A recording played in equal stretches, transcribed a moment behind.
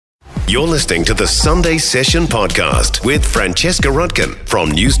You're listening to the Sunday Session podcast with Francesca Rudkin from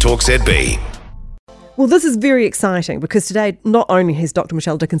News Talk ZB. Well, this is very exciting because today not only has Dr.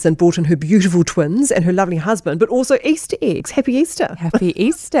 Michelle Dickinson brought in her beautiful twins and her lovely husband, but also Easter eggs. Happy Easter. Happy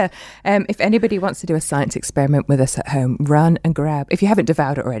Easter. If anybody wants to do a science experiment with us at home, run and grab, if you haven't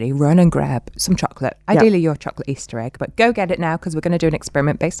devoured it already, run and grab some chocolate. Ideally your chocolate Easter egg, but go get it now because we're going to do an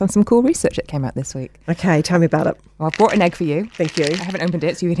experiment based on some cool research that came out this week. Okay, tell me about it. Well, I've brought an egg for you. Thank you. I haven't opened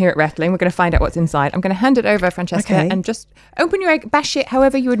it, so you can hear it rattling. We're going to find out what's inside. I'm going to hand it over, Francesca, and just open your egg, bash it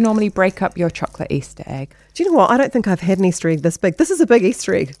however you would normally break up your chocolate Easter egg. Do you know what? I don't think I've had an Easter egg this big. This is a big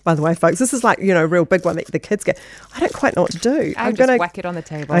Easter egg, by the way, folks. This is like, a real big one that the kids get. I don't quite know what to do. I'm just whack it on the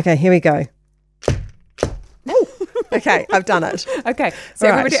table. Okay, here we go. Okay, I've done it. Okay, so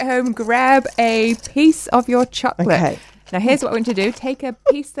everybody at home, grab a piece of your chocolate. Okay. Now, here's what I want you to do. Take a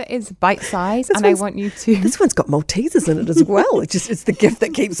piece that is bite-sized, and I want you to... This one's got Maltesers in it as well. It's the gift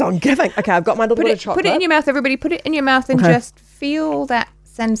that keeps on giving. Okay, I've got my little bit of chocolate. Put it in your mouth, everybody. Put it in your mouth and just feel that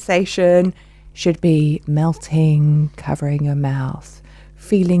sensation. Should be melting, covering your mouth,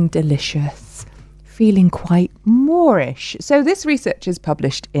 feeling delicious, feeling quite moreish. So this research is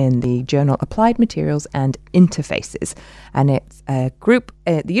published in the journal Applied Materials and Interfaces, and it's a group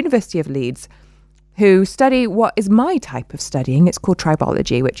at the University of Leeds who study what is my type of studying. It's called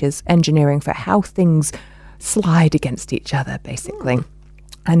tribology, which is engineering for how things slide against each other, basically.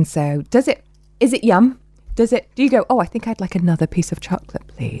 And so is it yum? Do you go, I think I'd like another piece of chocolate,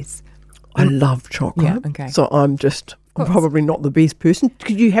 please? I love chocolate. Yeah, okay. So I'm probably not the best person.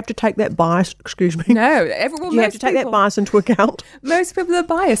 Could you have to take that bias, excuse me? No, you have to take that bias into account? Most people are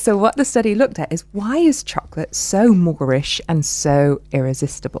biased. So what the study looked at is why is chocolate so moreish and so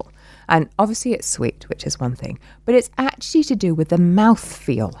irresistible? And obviously it's sweet, which is one thing, but it's actually to do with the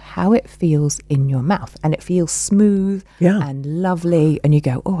mouthfeel, how it feels in your mouth. And it feels smooth and lovely. And you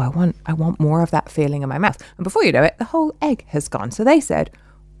go, I want more of that feeling in my mouth. And before you know it, the whole egg has gone. So they said,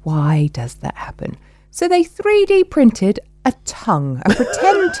 why does that happen? So they 3D printed a tongue, a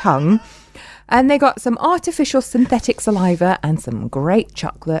pretend tongue, and they got some artificial synthetic saliva and some great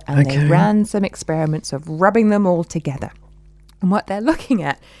chocolate, and they ran some experiments of rubbing them all together. And what they're looking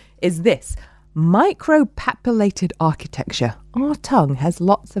at is this micropapillated architecture. Our tongue has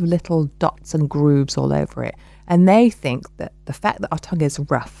lots of little dots and grooves all over it, and they think that the fact that our tongue is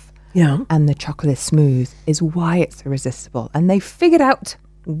rough and the chocolate is smooth is why it's irresistible. And they figured out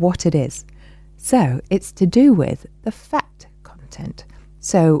what it is. So it's to do with the fat content.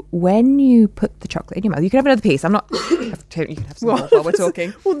 So when you put the chocolate in your mouth, you can have another piece. You can have some more while we're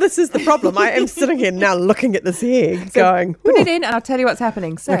talking. Well, this is the problem. I am sitting here now looking at this egg going... Put it in and I'll tell you what's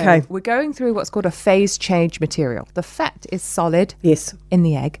happening. So we're going through what's called a phase change material. The fat is solid in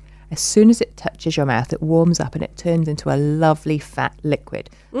the egg. As soon as it touches your mouth, it warms up and it turns into a lovely fat liquid.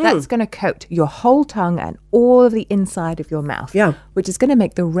 That's going to coat your whole tongue and all of the inside of your mouth, which is going to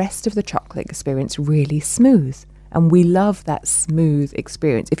make the rest of the chocolate experience really smooth. And we love that smooth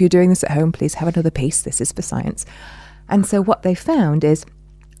experience. If you're doing this at home, please have another piece. This is for science. And so what they found is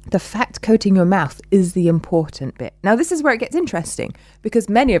the fat coating your mouth is the important bit. Now, this is where it gets interesting because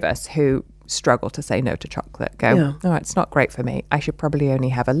many of us who struggle to say no to chocolate go, it's not great for me. I should probably only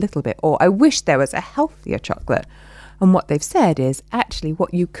have a little bit, or I wish there was a healthier chocolate. And what they've said is actually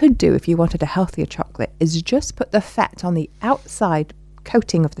what you could do if you wanted a healthier chocolate is just put the fat on the outside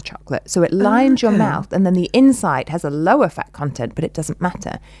coating of the chocolate so it lines your mouth, and then the inside has a lower fat content, but it doesn't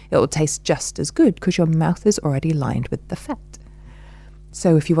matter. It will taste just as good because your mouth is already lined with the fat.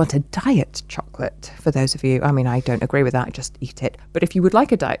 So if you want a diet chocolate, for those of you, I don't agree with that, I just eat it. But if you would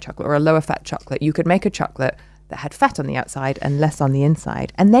like a diet chocolate or a lower fat chocolate, you could make a chocolate that had fat on the outside and less on the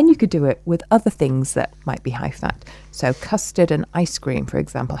inside. And then you could do it with other things that might be high fat. So custard and ice cream, for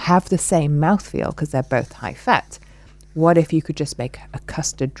example, have the same mouthfeel because they're both high fat. What if you could just make a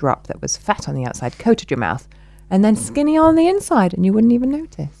custard drop that was fat on the outside, coated your mouth, and then skinny on the inside, and you wouldn't even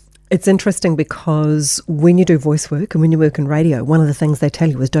notice? It's interesting because when you do voice work and when you work in radio, one of the things they tell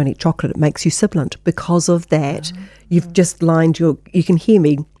you is don't eat chocolate. It makes you sibilant. Because of that, you've just lined you can hear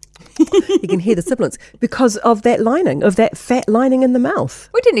me. You can hear the sibilants because of that lining, of that fat lining in the mouth.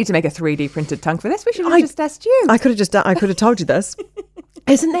 We didn't need to make a 3D printed tongue for this. We should have just asked you. I could have told you this.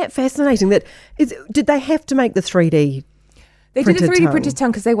 Isn't that fascinating? Did they have to make the 3D They did a 3D printed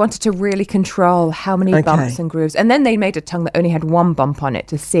tongue because they wanted to really control how many bumps and grooves. And then they made a tongue that only had one bump on it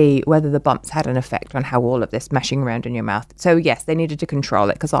to see whether the bumps had an effect on how all of this meshing around in your mouth. So yes, they needed to control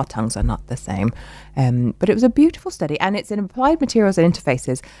it because our tongues are not the same. But it was a beautiful study, and it's in Applied Materials and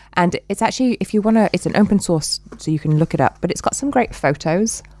Interfaces. And it's actually, if you want to, it's an open source, so you can look it up. But it's got some great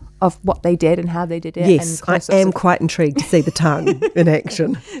photos of what they did and how they did it. Yes, and I am quite intrigued to see the tongue in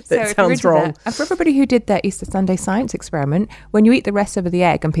action. That sounds wrong. And for everybody who did their Easter Sunday science experiment, when you eat the rest of the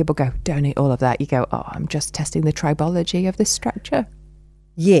egg and people go, don't eat all of that, you go, oh, I'm just testing the tribology of this structure.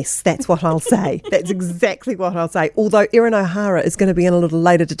 Yes, that's what I'll say. That's exactly what I'll say. Although Erin O'Hara is going to be in a little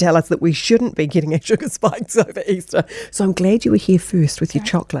later to tell us that we shouldn't be getting our sugar spikes over Easter. So I'm glad you were here first with your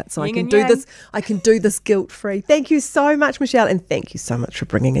chocolate, so I can do this. I can do this guilt-free. Thank you so much, Michelle, and thank you so much for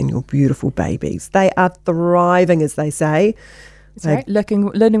bringing in your beautiful babies. They are thriving, as they say. That's right.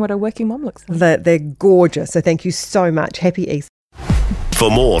 Learning what a working mom looks like. They're gorgeous. So thank you so much. Happy Easter. For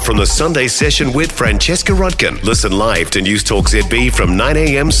more from the Sunday Session with Francesca Rodkin, listen live to News Talk ZB from 9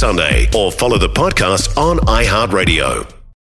 a.m. Sunday or follow the podcast on iHeartRadio.